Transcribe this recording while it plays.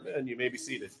and you may be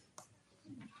seated.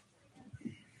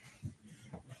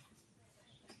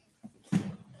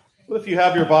 Well, if you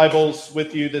have your Bibles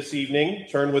with you this evening,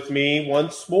 turn with me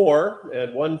once more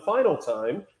and one final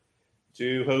time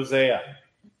to Hosea.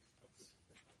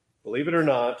 Believe it or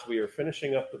not, we are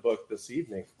finishing up the book this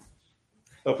evening.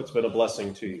 Hope it's been a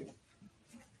blessing to you.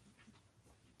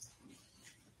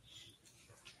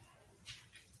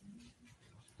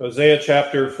 Hosea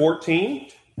chapter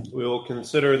 14. We will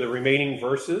consider the remaining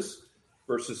verses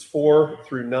 4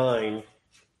 through 9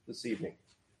 this evening.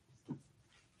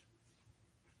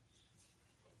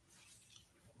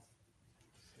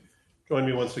 Join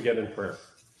me once again in prayer.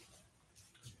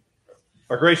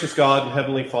 Our gracious God and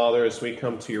Heavenly Father, as we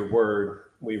come to your word,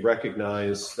 we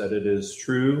recognize that it is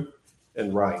true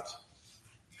and right.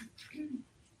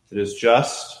 It is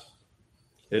just.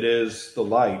 It is the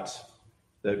light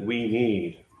that we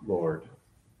need, Lord,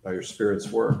 by your Spirit's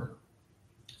work.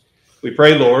 We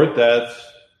pray, Lord, that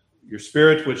your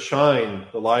Spirit would shine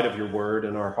the light of your word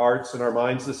in our hearts and our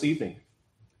minds this evening.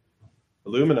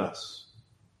 Illumine us.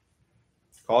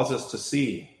 Cause us to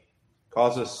see,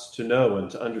 cause us to know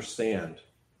and to understand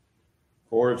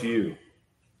more of you,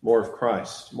 more of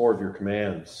Christ, more of your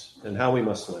commands, and how we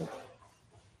must live.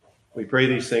 We pray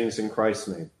these things in Christ's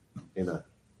name. Amen.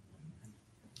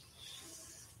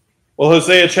 Well,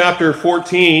 Hosea chapter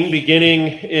 14,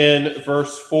 beginning in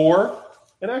verse 4,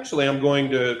 and actually I'm going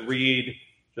to read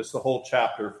just the whole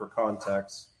chapter for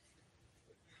context.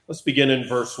 Let's begin in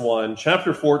verse 1.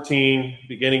 Chapter 14,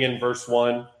 beginning in verse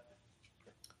 1.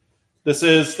 This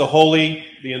is the holy,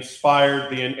 the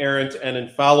inspired, the inerrant, and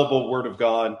infallible word of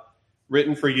God,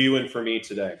 written for you and for me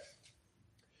today.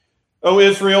 O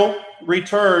Israel,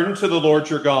 return to the Lord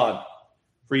your God,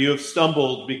 for you have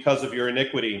stumbled because of your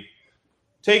iniquity.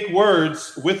 Take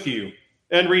words with you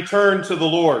and return to the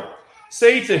Lord.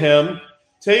 Say to him,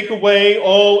 take away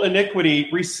all iniquity,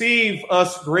 receive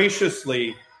us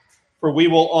graciously, for we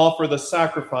will offer the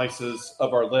sacrifices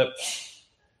of our lips.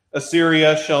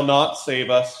 Assyria shall not save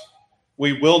us.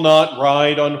 We will not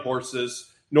ride on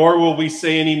horses, nor will we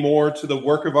say any more to the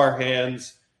work of our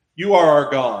hands, you are our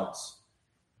gods.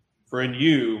 For in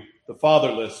you the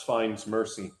fatherless finds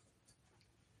mercy.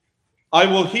 I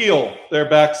will heal their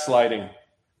backsliding.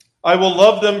 I will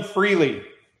love them freely,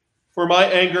 for my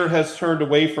anger has turned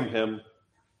away from him.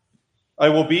 I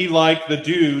will be like the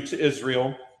dew to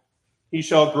Israel. He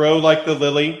shall grow like the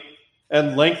lily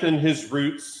and lengthen his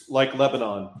roots like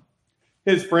Lebanon.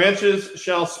 His branches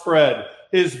shall spread,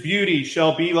 his beauty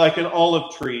shall be like an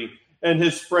olive tree, and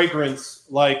his fragrance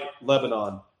like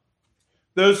Lebanon.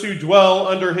 Those who dwell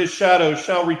under his shadow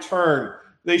shall return.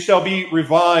 They shall be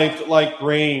revived like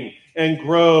grain and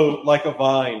grow like a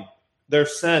vine. Their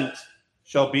scent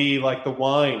shall be like the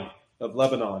wine of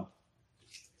Lebanon.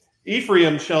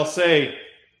 Ephraim shall say,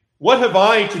 what have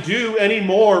I to do any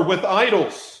more with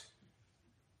idols?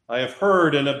 I have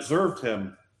heard and observed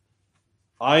him.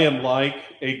 I am like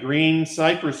a green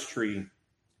cypress tree.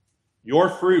 Your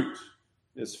fruit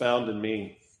is found in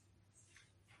me.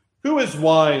 Who is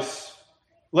wise?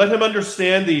 Let him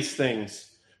understand these things.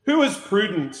 Who is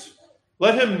prudent?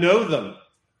 Let him know them.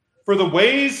 For the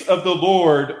ways of the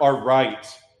Lord are right.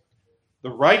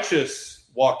 The righteous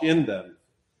walk in them,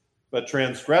 but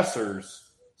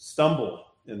transgressors stumble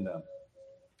in them.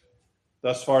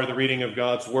 Thus far, the reading of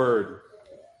God's word.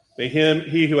 May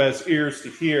he who has ears to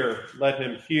hear, let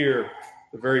him hear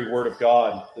the very word of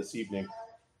God this evening.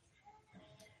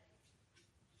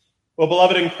 Well,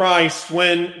 beloved in Christ,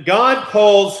 when God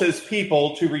calls his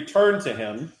people to return to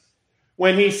him,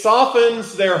 when he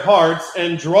softens their hearts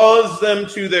and draws them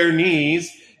to their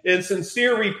knees in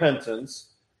sincere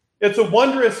repentance, it's a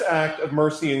wondrous act of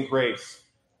mercy and grace.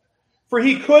 For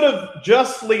he could have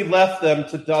justly left them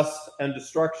to dust and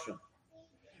destruction.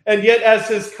 And yet, as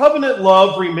his covenant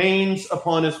love remains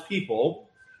upon his people,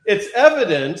 it's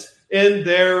evident in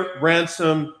their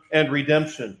ransom and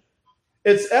redemption.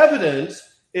 It's evident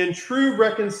in true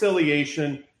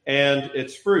reconciliation and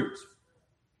its fruit.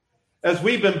 As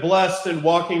we've been blessed in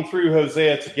walking through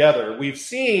Hosea together, we've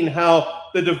seen how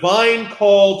the divine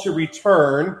call to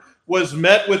return was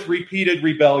met with repeated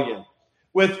rebellion,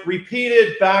 with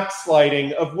repeated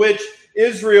backsliding, of which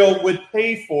Israel would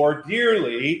pay for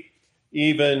dearly,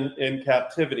 even in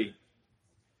captivity.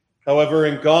 However,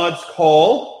 in God's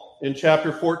call, in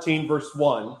chapter 14, verse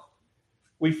 1,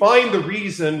 we find the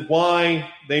reason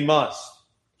why they must.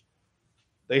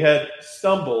 They had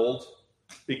stumbled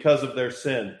because of their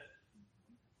sin.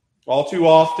 All too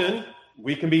often,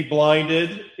 we can be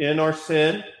blinded in our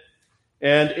sin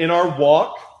and in our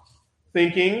walk,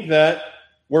 thinking that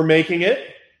we're making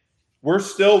it, we're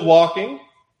still walking,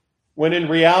 when in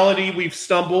reality we've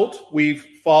stumbled, we've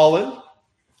fallen,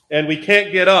 and we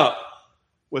can't get up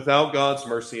without God's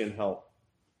mercy and help.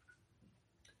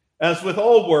 As with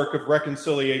all work of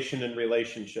reconciliation and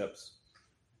relationships,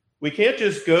 we can't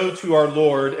just go to our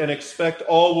Lord and expect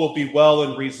all will be well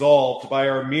and resolved by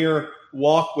our mere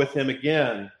walk with him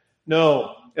again.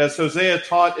 No, as Hosea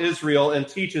taught Israel and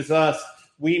teaches us,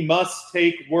 we must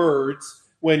take words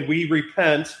when we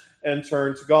repent and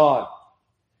turn to God.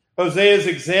 Hosea's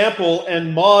example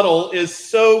and model is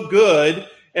so good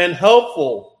and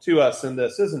helpful to us in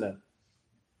this, isn't it?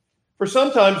 For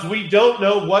sometimes we don't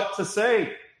know what to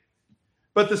say,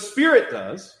 but the Spirit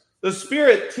does. The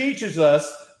Spirit teaches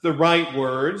us the right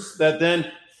words that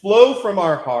then flow from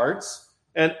our hearts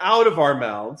and out of our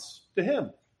mouths to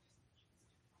him.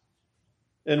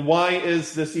 And why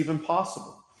is this even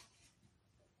possible?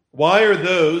 Why are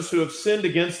those who have sinned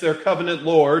against their covenant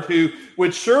Lord, who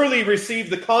would surely receive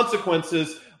the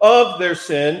consequences of their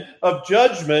sin, of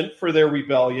judgment for their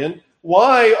rebellion,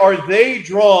 why are they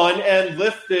drawn and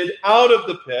lifted out of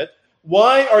the pit?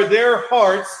 Why are their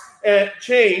hearts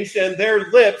changed and their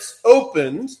lips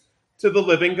opened to the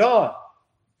living God?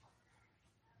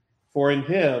 For in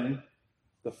him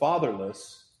the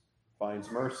fatherless finds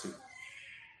mercy,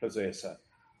 Hosea said.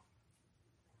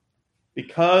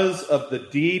 Because of the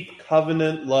deep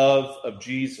covenant love of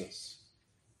Jesus,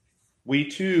 we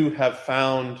too have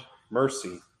found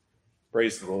mercy.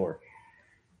 Praise the Lord.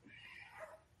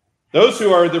 Those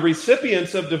who are the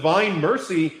recipients of divine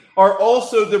mercy are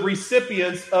also the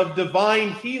recipients of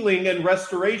divine healing and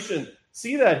restoration.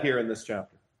 See that here in this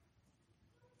chapter.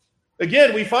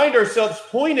 Again, we find ourselves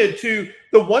pointed to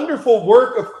the wonderful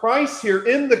work of Christ here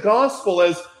in the gospel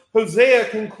as Hosea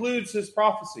concludes his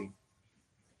prophecy.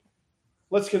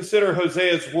 Let's consider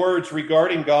Hosea's words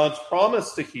regarding God's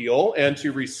promise to heal and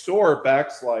to restore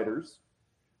backsliders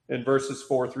in verses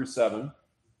 4 through 7.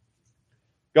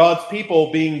 God's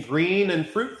people being green and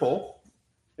fruitful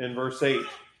in verse 8.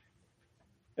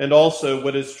 And also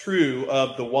what is true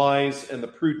of the wise and the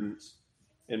prudent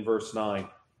in verse 9.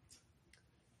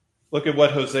 Look at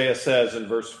what Hosea says in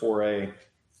verse 4a.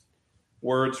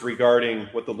 Words regarding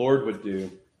what the Lord would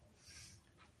do.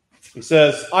 He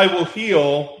says, I will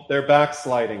heal their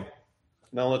backsliding.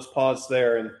 Now let's pause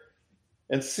there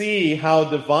and see how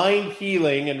divine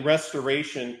healing and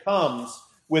restoration comes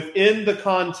within the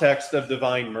context of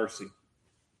divine mercy.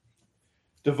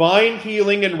 Divine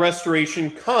healing and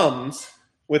restoration comes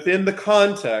within the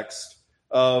context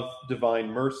of divine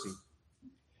mercy.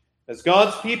 As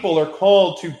God's people are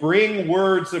called to bring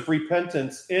words of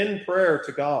repentance in prayer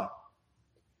to God.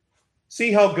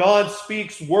 See how God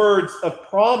speaks words of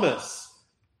promise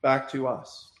back to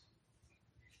us.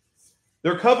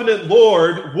 Their covenant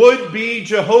Lord would be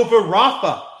Jehovah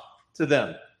Rapha to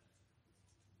them.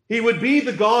 He would be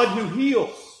the God who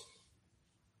heals.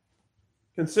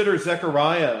 Consider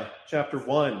Zechariah chapter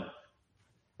 1,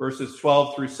 verses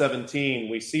 12 through 17.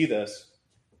 We see this.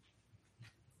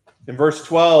 In verse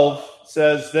 12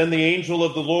 says, Then the angel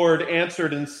of the Lord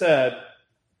answered and said,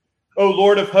 O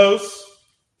Lord of hosts,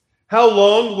 how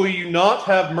long will you not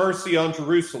have mercy on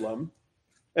Jerusalem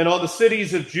and on the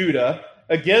cities of Judah,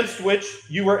 against which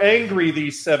you were angry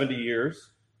these 70 years?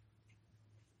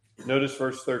 Notice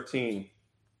verse 13.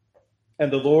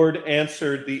 And the Lord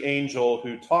answered the angel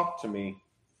who talked to me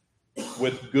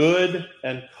with good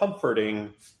and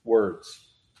comforting words.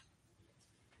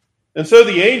 And so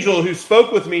the angel who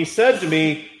spoke with me said to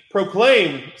me,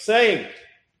 Proclaim, saying,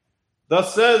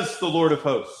 Thus says the Lord of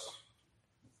hosts,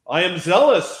 I am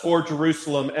zealous for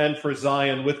Jerusalem and for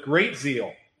Zion with great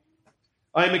zeal.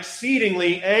 I am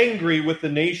exceedingly angry with the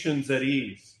nations at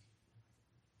ease.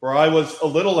 For I was a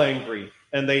little angry,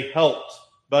 and they helped,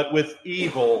 but with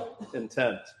evil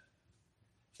intent.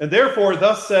 And therefore,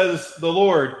 thus says the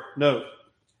Lord, note,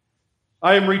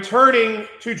 I am returning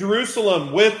to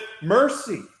Jerusalem with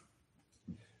mercy.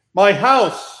 My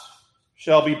house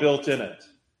shall be built in it,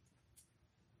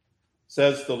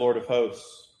 says the Lord of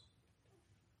hosts.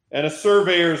 And a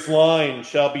surveyor's line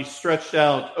shall be stretched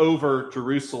out over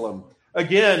Jerusalem.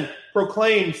 Again,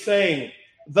 proclaim, saying,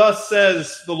 Thus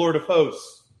says the Lord of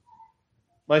hosts,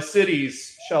 my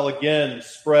cities shall again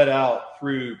spread out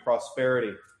through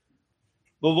prosperity.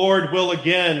 The Lord will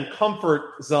again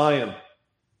comfort Zion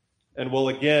and will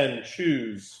again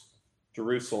choose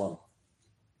Jerusalem.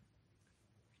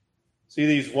 See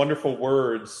these wonderful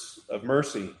words of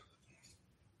mercy.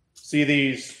 See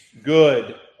these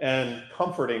good and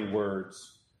comforting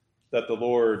words that the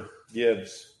Lord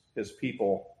gives his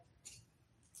people.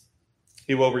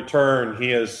 He will return. He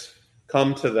has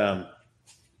come to them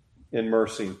in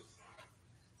mercy.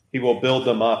 He will build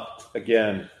them up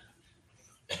again.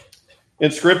 In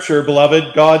Scripture,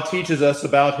 beloved, God teaches us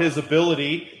about his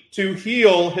ability to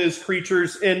heal his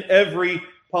creatures in every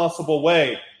possible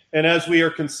way. And as we are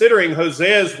considering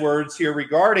Hosea's words here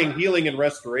regarding healing and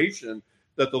restoration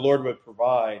that the Lord would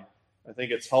provide, I think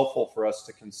it's helpful for us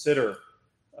to consider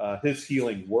his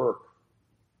healing work.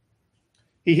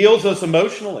 He heals us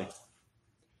emotionally.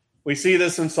 We see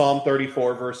this in Psalm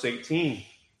 34, verse 18.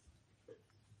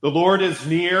 The Lord is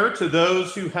near to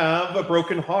those who have a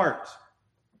broken heart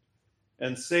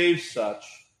and saves such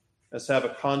as have a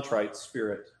contrite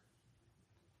spirit.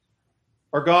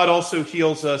 Our God also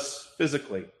heals us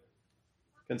physically.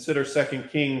 Consider 2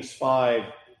 Kings 5,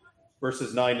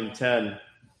 verses 9 and 10.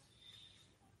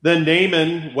 Then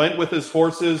Naaman went with his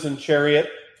horses and chariot,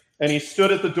 and he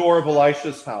stood at the door of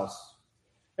Elisha's house.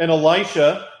 And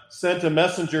Elisha sent a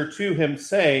messenger to him,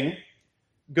 saying,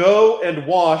 Go and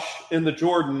wash in the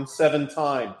Jordan 7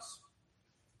 times,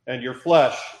 and your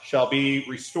flesh shall be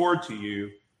restored to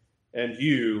you, and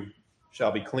you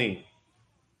shall be clean.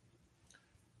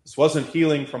 This wasn't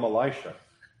healing from Elisha.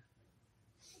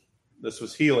 This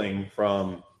was healing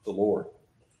from the Lord.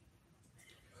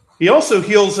 He also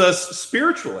heals us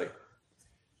spiritually.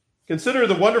 Consider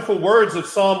the wonderful words of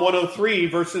Psalm 103,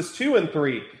 verses 2 and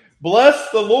 3. Bless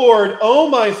the Lord, O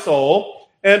my soul,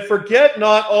 and forget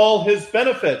not all his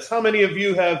benefits. How many of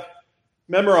you have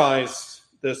memorized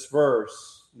this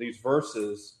verse, these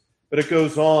verses? But it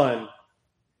goes on.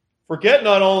 Forget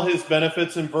not all his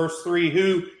benefits in verse 3,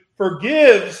 who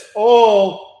forgives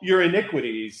all your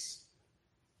iniquities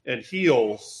and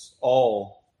heals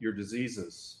all your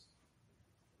diseases.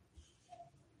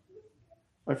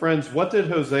 My friends, what did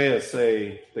Hosea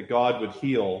say that God would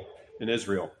heal in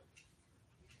Israel?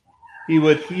 He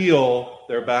would heal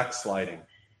their backsliding.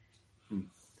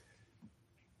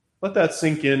 Let that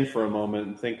sink in for a moment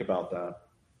and think about that.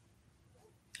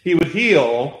 He would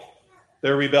heal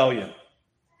their rebellion.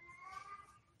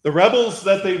 The rebels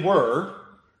that they were,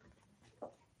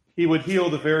 he would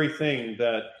heal the very thing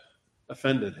that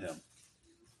offended him.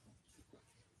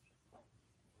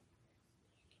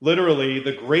 Literally,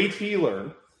 the great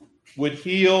healer would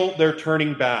heal their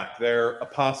turning back, their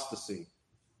apostasy.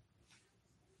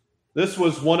 This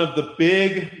was one of the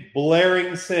big,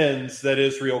 blaring sins that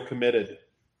Israel committed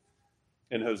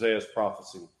in Hosea's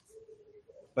prophecy.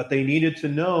 But they needed to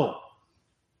know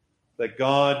that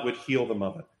God would heal them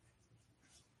of it.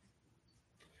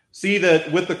 See that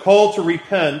with the call to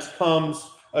repent comes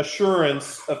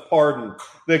assurance of pardon,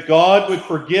 that God would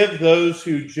forgive those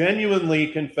who genuinely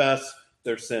confess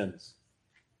their sins.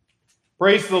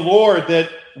 Praise the Lord that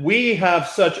we have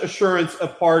such assurance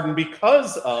of pardon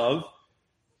because of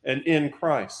and in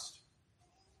Christ.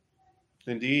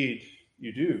 Indeed,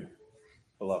 you do,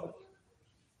 beloved.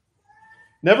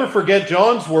 Never forget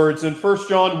John's words in 1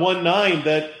 John 1:9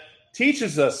 that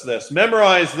teaches us this.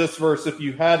 Memorize this verse if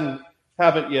you haven't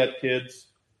yet, kids.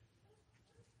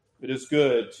 It is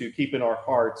good to keep in our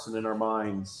hearts and in our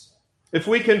minds. If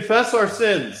we confess our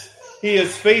sins, he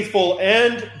is faithful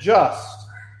and just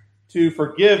to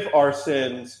forgive our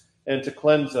sins and to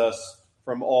cleanse us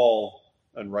from all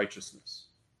unrighteousness.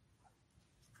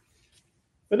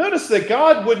 But notice that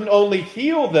God wouldn't only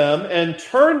heal them and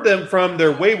turn them from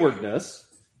their waywardness.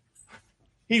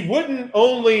 He wouldn't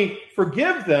only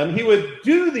forgive them. He would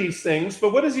do these things.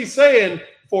 But what does he say in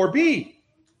 4b?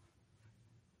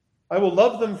 I will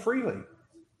love them freely.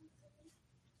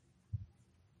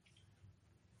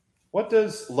 What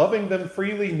does loving them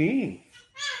freely mean?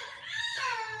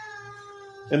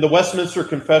 In the Westminster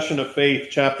Confession of Faith,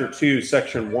 chapter 2,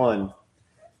 section 1,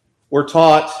 we're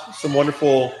taught some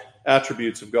wonderful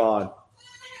attributes of God.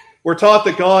 We're taught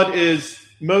that God is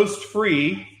most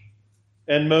free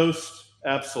and most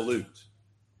absolute.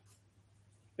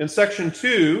 In section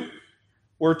 2,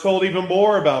 we're told even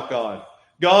more about God.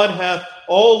 God hath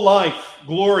all life,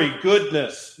 glory,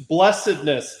 goodness,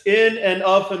 blessedness in and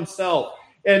of himself,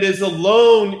 and is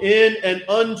alone in and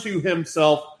unto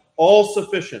himself all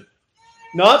sufficient,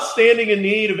 not standing in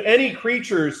need of any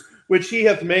creatures which he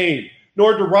hath made,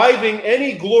 nor deriving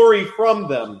any glory from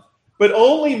them, but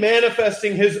only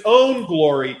manifesting his own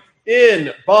glory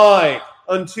in, by,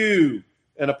 unto,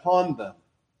 and upon them.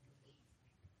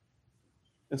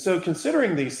 And so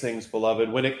considering these things,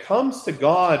 beloved, when it comes to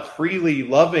God freely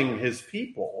loving his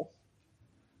people,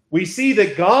 we see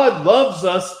that God loves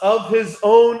us of his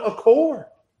own accord.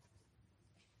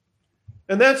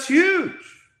 And that's huge.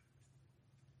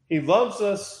 He loves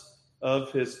us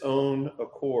of his own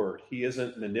accord. He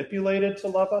isn't manipulated to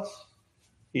love us.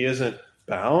 He isn't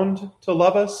bound to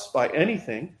love us by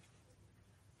anything.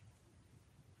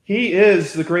 He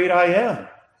is the great I am.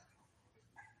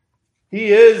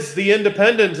 He is the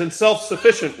independent and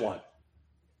self-sufficient one.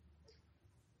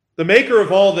 The maker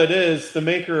of all that is, the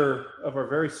maker of our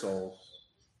very souls,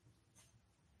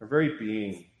 our very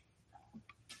being.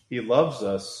 He loves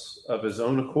us of his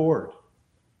own accord,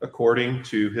 according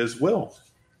to his will.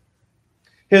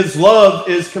 His love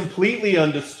is completely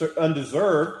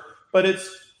undeserved, but it's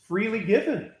freely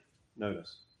given.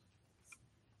 Notice.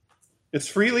 It's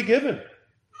freely given.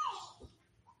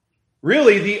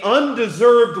 Really, the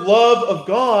undeserved love of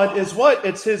God is what?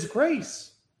 It's his grace.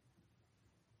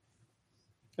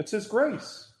 It's his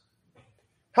grace.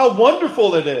 How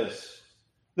wonderful it is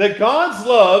that God's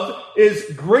love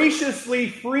is graciously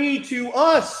free to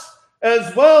us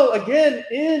as well, again,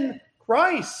 in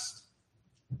Christ.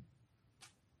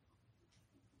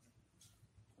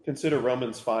 Consider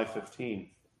Romans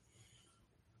 5:15.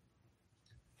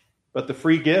 But the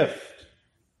free gift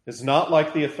is not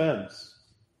like the offense.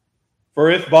 For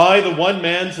if by the one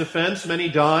man's offense many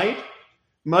died,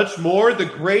 much more the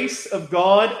grace of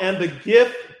God and the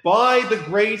gift by the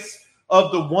grace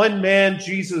of the one man,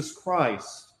 Jesus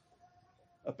Christ,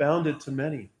 abounded to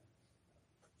many.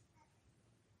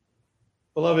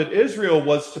 Beloved, Israel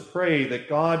was to pray that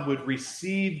God would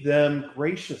receive them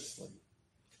graciously,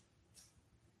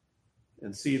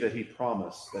 and see that he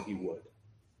promised that he would.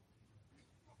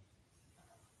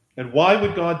 And why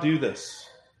would God do this?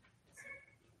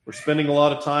 We're spending a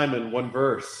lot of time in one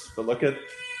verse, but look at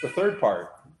the third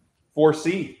part,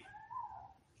 4c.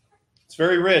 It's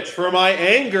very rich. For my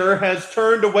anger has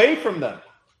turned away from them.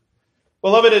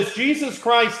 Beloved, as Jesus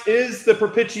Christ is the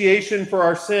propitiation for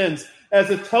our sins, as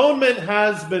atonement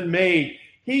has been made,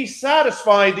 he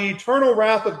satisfied the eternal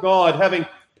wrath of God, having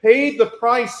paid the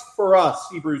price for us,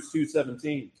 Hebrews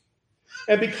 2:17.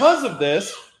 And because of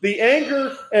this, the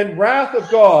anger and wrath of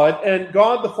God and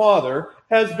God the Father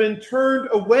has been turned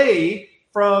away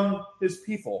from his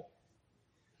people.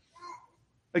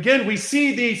 Again, we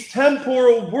see these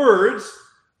temporal words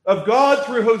of God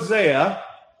through Hosea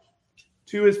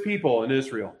to his people in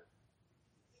Israel.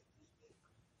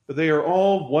 But they are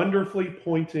all wonderfully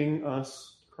pointing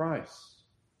us to Christ.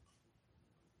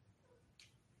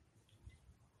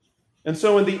 And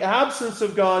so in the absence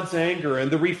of God's anger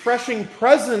and the refreshing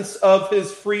presence of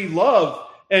his free love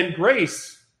and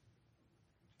grace,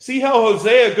 see how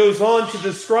Hosea goes on to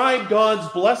describe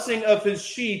God's blessing of his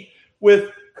sheep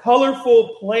with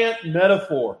colorful plant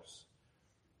metaphors,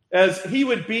 as he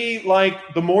would be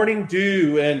like the morning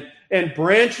dew and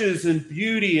branches and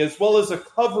beauty, as well as a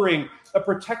covering, a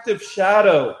protective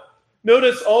shadow.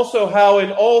 Notice also how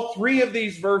in all three of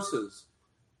these verses,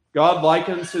 God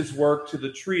likens his work to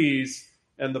the trees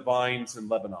and the vines in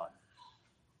Lebanon.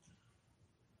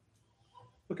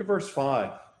 Look at verse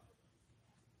 5.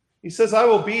 He says, I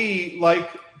will be like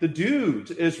the dew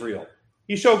to Israel.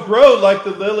 He shall grow like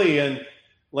the lily and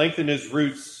lengthen his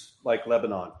roots like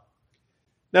Lebanon.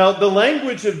 Now, the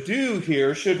language of dew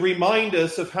here should remind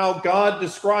us of how God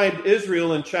described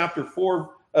Israel in chapter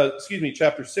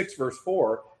 6, verse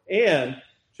 4, and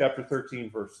chapter 13,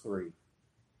 verse 3.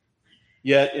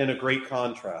 Yet in a great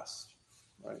contrast,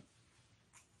 right?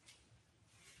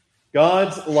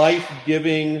 God's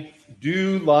life-giving,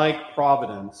 dew-like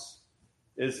providence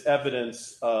is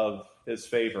evidence of his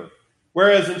favor.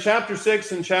 Whereas in chapter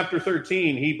 6 and chapter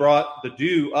 13, he brought the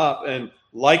dew up and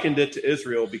likened it to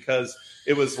Israel because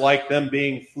it was like them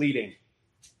being fleeting,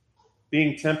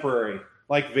 being temporary,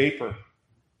 like vapor,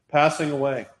 passing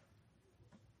away.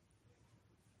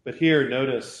 But here,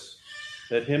 notice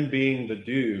that him being the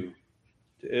dew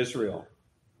to Israel,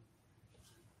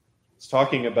 it's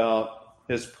talking about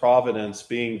his providence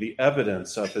being the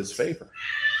evidence of his favor.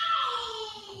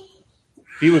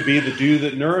 He would be the dew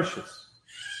that nourishes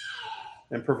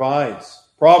and provides.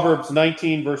 Proverbs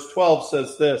 19, verse 12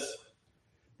 says this,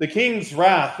 the king's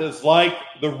wrath is like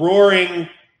the roaring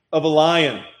of a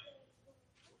lion,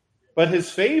 but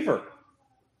his favor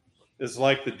is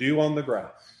like the dew on the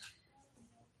grass.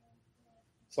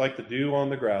 It's like the dew on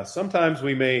the grass. Sometimes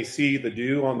we may see the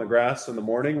dew on the grass in the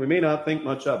morning. We may not think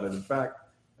much of it. In fact,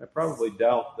 I probably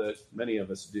doubt that many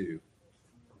of us do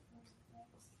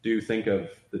think of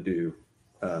the dew.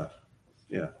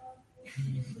 Yeah.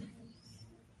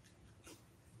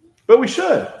 But we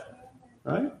should,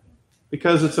 right?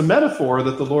 Because it's a metaphor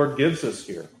that the Lord gives us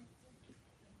here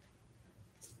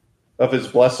of his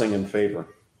blessing and favor.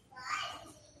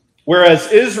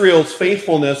 Whereas Israel's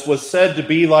faithfulness was said to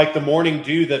be like the morning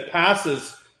dew that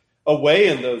passes away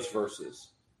in those verses.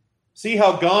 See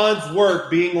how God's work,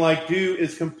 being like dew,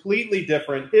 is completely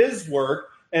different. His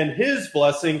work and his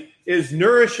blessing is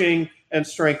nourishing and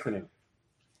strengthening.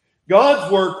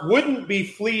 God's work wouldn't be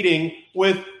fleeting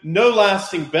with no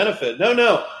lasting benefit.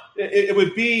 No. it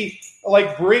would be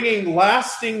like bringing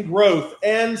lasting growth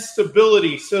and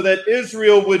stability so that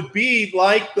Israel would be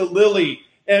like the lily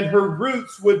and her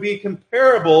roots would be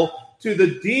comparable to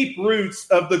the deep roots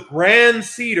of the grand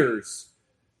cedars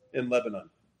in Lebanon.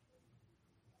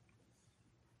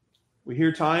 We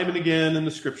hear time and again in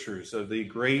the scriptures of the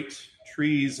great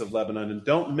trees of Lebanon, and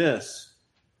don't miss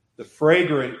the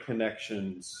fragrant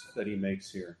connections that he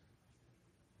makes here.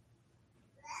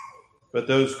 But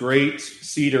those great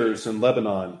cedars in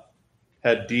Lebanon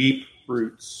had deep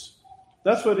roots.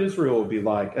 That's what Israel would be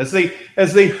like. As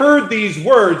they heard these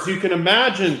words, you can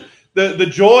imagine the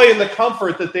joy and the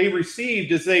comfort that they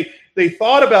received as they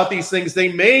thought about these things.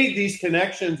 They made these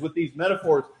connections with these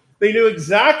metaphors. They knew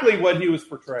exactly what he was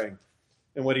portraying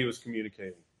and what he was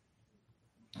communicating.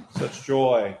 Such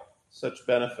joy, such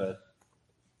benefit,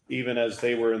 even as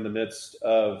they were in the midst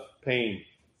of pain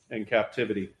and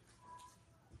captivity,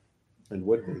 and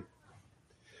would be.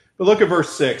 But look at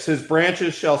verse 6. His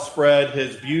branches shall spread,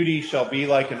 his beauty shall be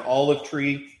like an olive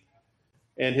tree,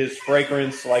 and his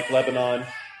fragrance like Lebanon.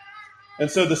 And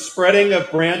so the spreading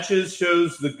of branches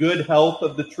shows the good health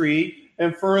of the tree,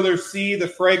 and further see the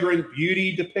fragrant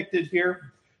beauty depicted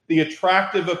here, the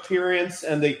attractive appearance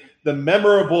and the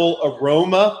memorable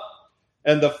aroma,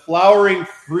 and the flowering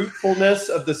fruitfulness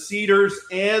of the cedars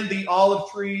and the olive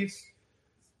trees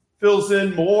fills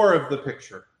in more of the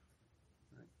picture.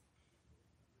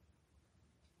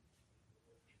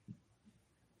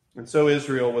 And so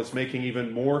Israel was making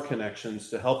even more connections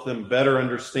to help them better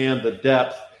understand the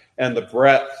depth and the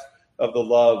breadth of the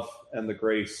love and the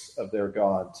grace of their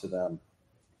God to them.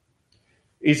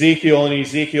 Ezekiel in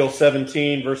Ezekiel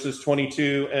 17, verses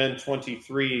 22 and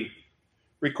 23,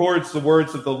 records the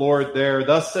words of the Lord there.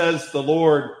 Thus says the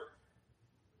Lord,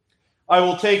 I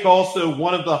will take also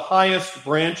one of the highest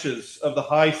branches of the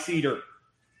high cedar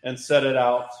and set it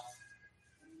out.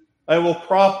 I will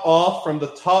crop off from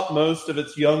the topmost of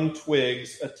its young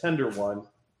twigs a tender one,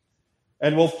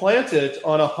 and will plant it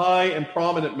on a high and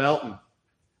prominent mountain.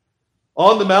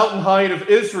 On the mountain height of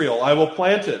Israel I will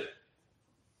plant it,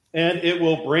 and it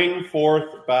will bring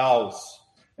forth boughs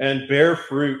and bear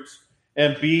fruit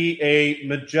and be a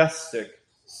majestic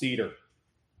cedar.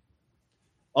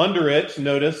 Under it,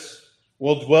 notice,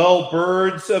 will dwell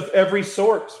birds of every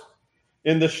sort.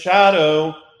 In the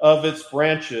shadow of its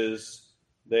branches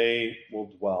they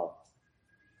will dwell.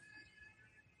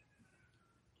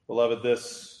 Beloved,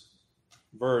 this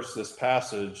verse, this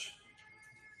passage,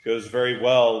 goes very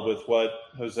well with what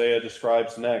Hosea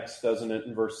describes next, doesn't it,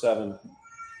 in verse 7?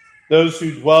 Those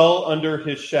who dwell under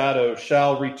his shadow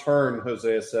shall return,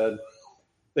 Hosea said.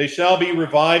 They shall be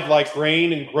revived like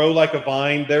grain and grow like a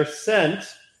vine. Their scent,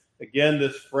 again,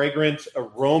 this fragrant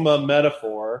aroma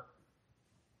metaphor,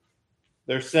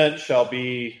 their scent shall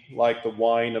be like the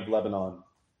wine of Lebanon.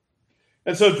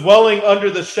 And so dwelling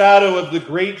under the shadow of the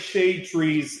great shade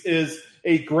trees is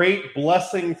a great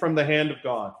blessing from the hand of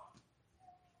God.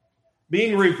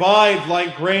 Being revived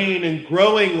like grain and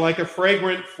growing like a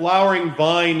fragrant flowering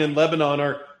vine in Lebanon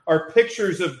are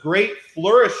pictures of great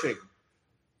flourishing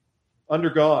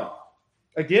under God.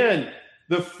 Again,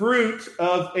 the fruit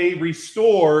of a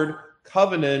restored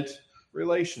covenant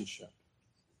relationship.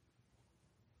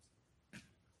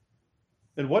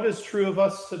 And what is true of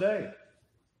us today?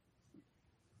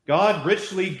 God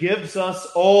richly gives us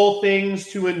all things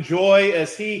to enjoy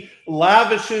as he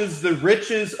lavishes the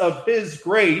riches of his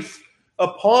grace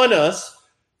upon us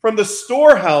from the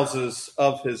storehouses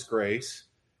of his grace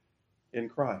in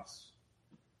Christ.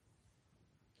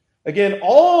 Again,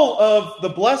 all of the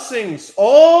blessings,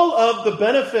 all of the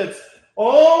benefits,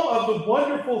 all of the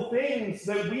wonderful things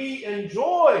that we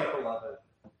enjoy, beloved,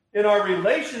 in our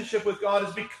relationship with God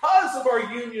is because of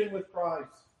our union with Christ.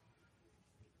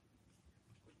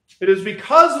 It is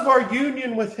because of our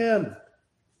union with him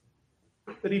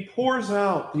that he pours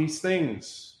out these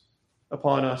things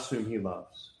upon us whom he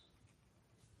loves.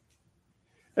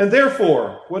 And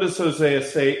therefore, what does Hosea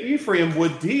say? Ephraim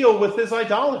would deal with his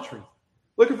idolatry.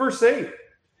 Look at verse 8.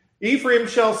 Ephraim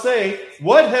shall say,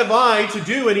 what have I to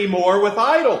do anymore with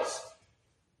idols?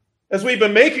 As we've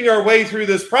been making our way through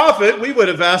this prophet, we would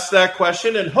have asked that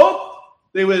question and hoped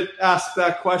they would ask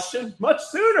that question much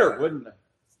sooner, wouldn't they?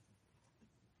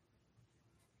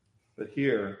 But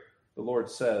here, the Lord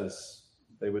says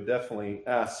they would definitely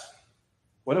ask,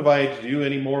 what have I to do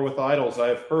anymore with idols? I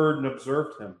have heard and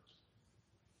observed him.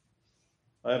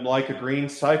 I am like a green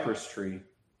cypress tree.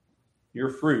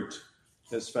 Your fruit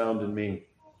is found in me.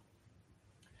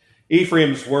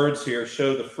 Ephraim's words here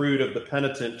show the fruit of the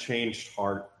penitent, changed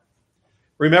heart.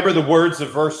 Remember the words of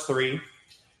verse 3.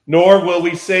 Nor will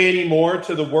we say any more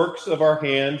to the works of our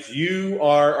hands, you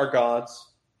are our gods.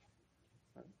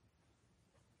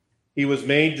 he was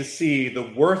made to see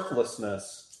the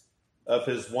worthlessness of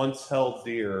his once held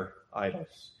dear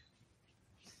idols.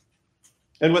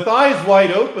 And with eyes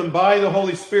wide open by the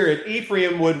Holy Spirit,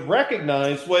 Ephraim would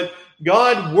recognize what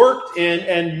God worked in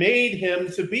and made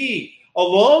him to be,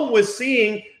 along with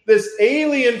seeing this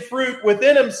alien fruit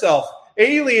within himself.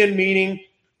 Alien meaning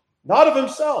not of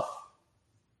himself.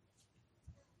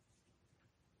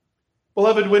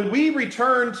 Beloved, when we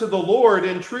return to the Lord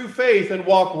in true faith and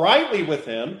walk rightly with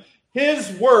him,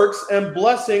 his works and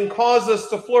blessing cause us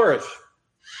to flourish,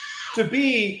 to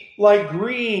be like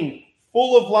green,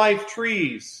 full of life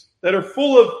trees that are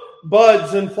full of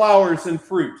buds and flowers and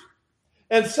fruit.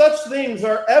 And such things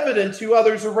are evident to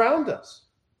others around us.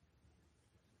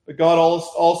 But God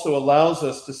also allows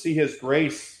us to see his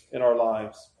grace in our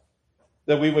lives,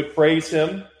 that we would praise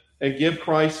him and give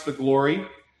Christ the glory,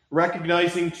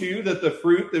 recognizing too that the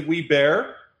fruit that we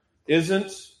bear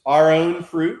isn't our own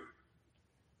fruit,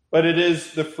 but it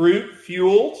is the fruit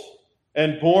fueled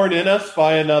and born in us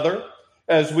by another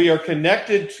as we are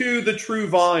connected to the true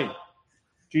vine,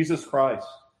 Jesus Christ.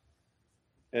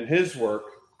 And his work,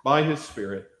 by his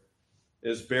Spirit,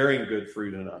 is bearing good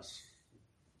fruit in us.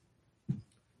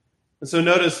 And so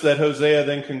notice that Hosea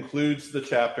then concludes the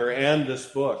chapter and this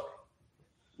book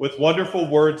with wonderful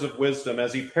words of wisdom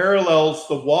as he parallels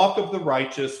the walk of the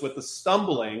righteous with the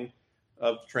stumbling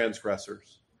of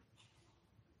transgressors.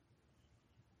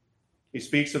 He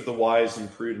speaks of the wise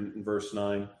and prudent in verse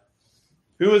 9.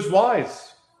 Who is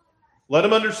wise? Let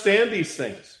him understand these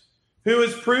things. Who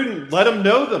is prudent? Let him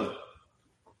know them.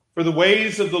 For the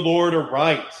ways of the Lord are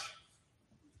right.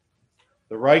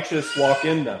 The righteous walk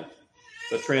in them.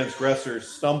 The transgressors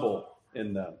stumble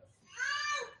in them.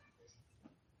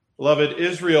 Beloved,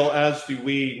 Israel, as do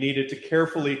we, needed to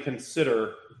carefully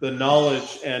consider the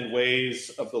knowledge and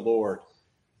ways of the Lord.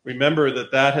 Remember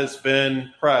that has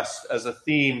been pressed as a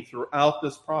theme throughout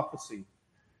this prophecy.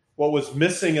 What was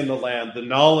missing in the land, the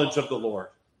knowledge of the Lord.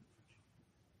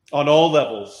 On all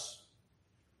levels,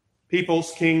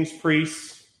 peoples, kings,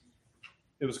 priests,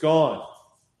 it was gone.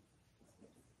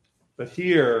 But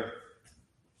here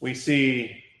we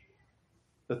see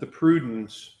that the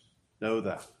prudent know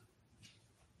that.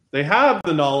 They have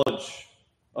the knowledge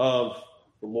of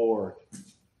the Lord.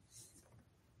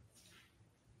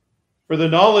 For the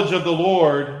knowledge of the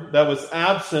Lord that was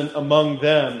absent among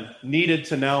them needed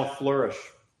to now flourish.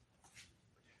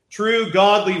 True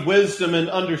godly wisdom and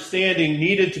understanding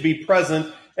needed to be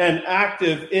present and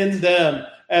active in them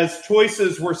as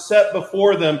choices were set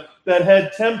before them that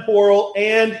had temporal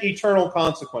and eternal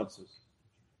consequences.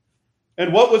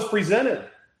 And what was presented?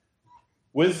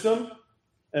 Wisdom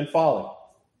and folly.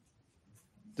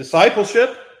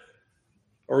 Discipleship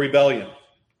or rebellion.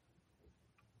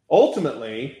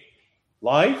 Ultimately,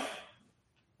 life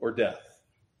or death.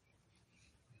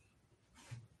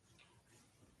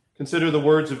 Consider the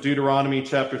words of Deuteronomy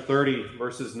chapter 30,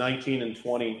 verses 19 and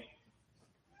 20.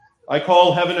 I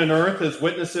call heaven and earth as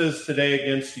witnesses today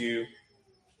against you,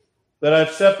 that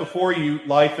I've set before you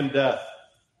life and death,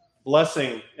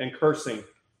 blessing and cursing.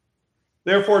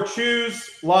 Therefore choose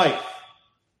life,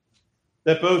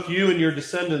 that both you and your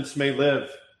descendants may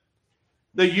live,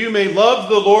 that you may love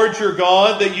the Lord your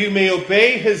God, that you may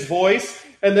obey his voice,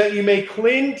 and that you may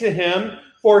cling to him,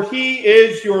 for he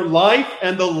is your life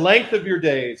and the length of your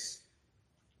days,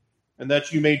 and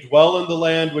that you may dwell in the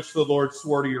land which the Lord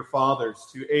swore to your fathers,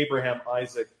 to Abraham,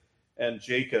 Isaac, and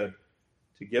Jacob,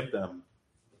 to give them.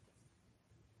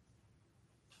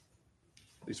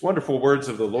 These wonderful words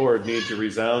of the Lord need to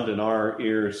resound in our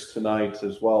ears tonight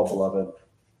as well, beloved.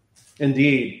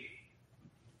 Indeed,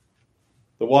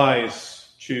 the wise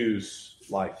choose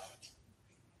life.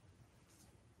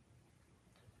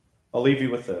 I'll leave you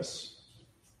with this.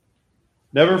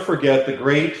 Never forget the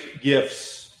great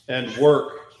gifts and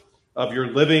work of your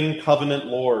living covenant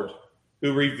Lord,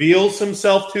 who reveals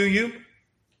himself to you,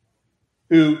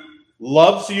 who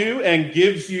loves you and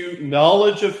gives you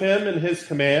knowledge of him and his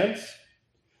commands,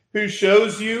 who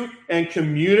shows you and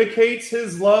communicates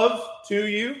his love to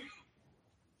you,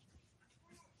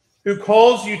 who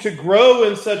calls you to grow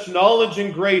in such knowledge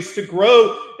and grace, to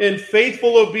grow in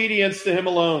faithful obedience to him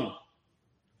alone.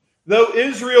 Though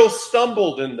Israel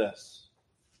stumbled in this,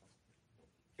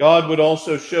 God would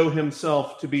also show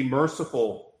himself to be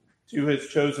merciful to his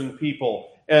chosen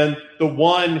people and the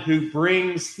one who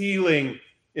brings healing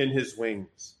in his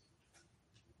wings.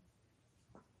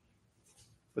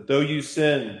 But though you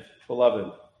sin,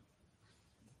 beloved,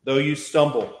 though you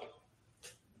stumble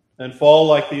and fall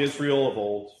like the Israel of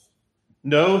old,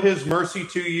 know his mercy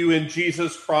to you in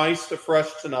Jesus Christ afresh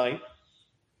tonight.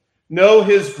 Know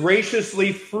his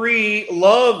graciously free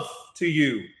love to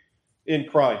you in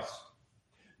Christ.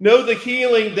 Know the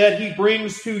healing that he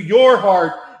brings to your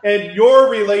heart and your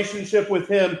relationship with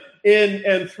him in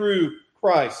and through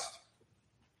Christ.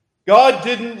 God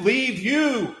didn't leave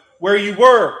you where you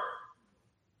were.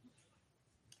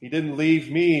 He didn't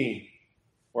leave me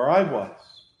where I was.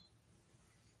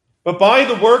 But by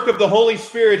the work of the Holy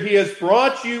Spirit, he has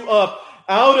brought you up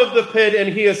out of the pit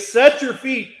and he has set your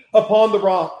feet upon the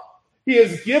rock. He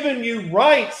has given you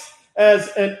rights as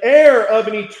an heir of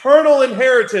an eternal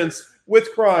inheritance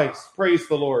with Christ. Praise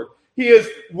the Lord. He is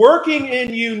working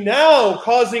in you now,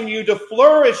 causing you to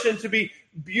flourish and to be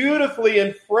beautifully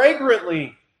and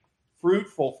fragrantly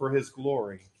fruitful for his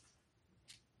glory.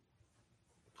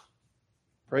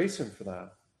 Praise him for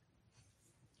that.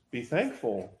 Be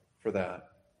thankful for that.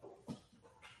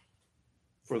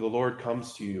 For the Lord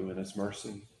comes to you in his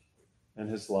mercy and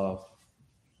his love,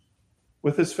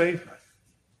 with his favor.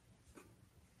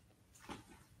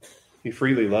 He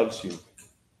freely loves you.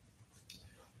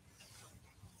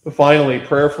 But finally,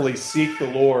 prayerfully seek the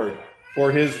Lord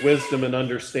for his wisdom and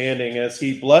understanding as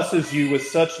he blesses you with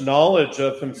such knowledge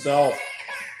of himself.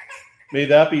 May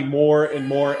that be more and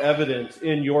more evident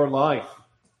in your life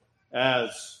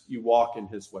as you walk in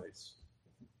his ways.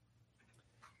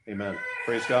 Amen.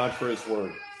 Praise God for his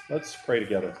word. Let's pray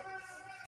together.